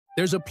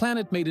There's a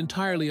planet made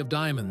entirely of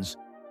diamonds,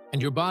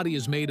 and your body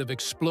is made of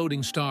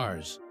exploding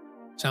stars.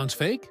 Sounds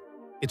fake?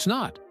 It's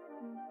not.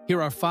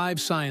 Here are 5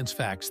 science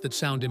facts that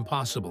sound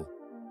impossible,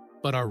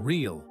 but are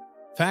real.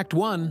 Fact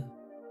 1.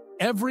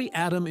 Every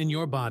atom in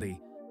your body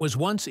was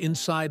once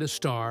inside a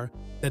star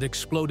that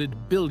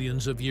exploded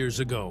billions of years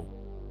ago.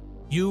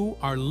 You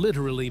are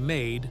literally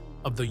made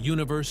of the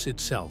universe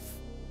itself.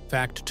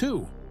 Fact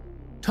 2.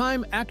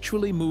 Time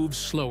actually moves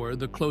slower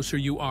the closer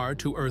you are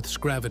to Earth's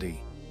gravity.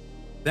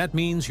 That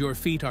means your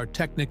feet are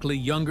technically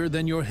younger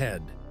than your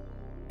head,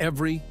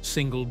 every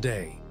single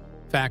day.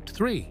 Fact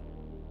 3.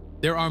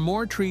 There are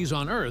more trees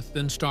on Earth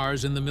than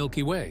stars in the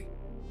Milky Way.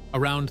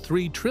 Around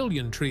 3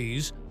 trillion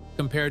trees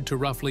compared to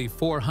roughly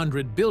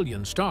 400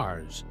 billion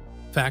stars.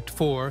 Fact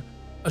 4.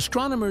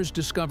 Astronomers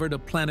discovered a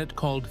planet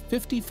called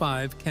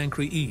 55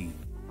 Cancri,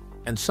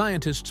 and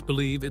scientists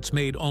believe it's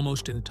made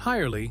almost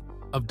entirely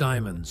of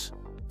diamonds.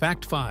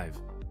 Fact 5.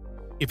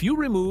 If you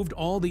removed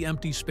all the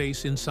empty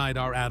space inside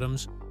our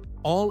atoms,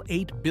 all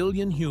 8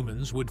 billion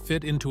humans would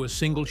fit into a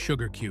single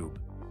sugar cube.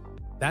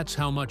 That's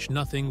how much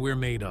nothing we're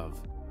made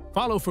of.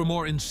 Follow for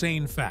more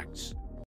insane facts.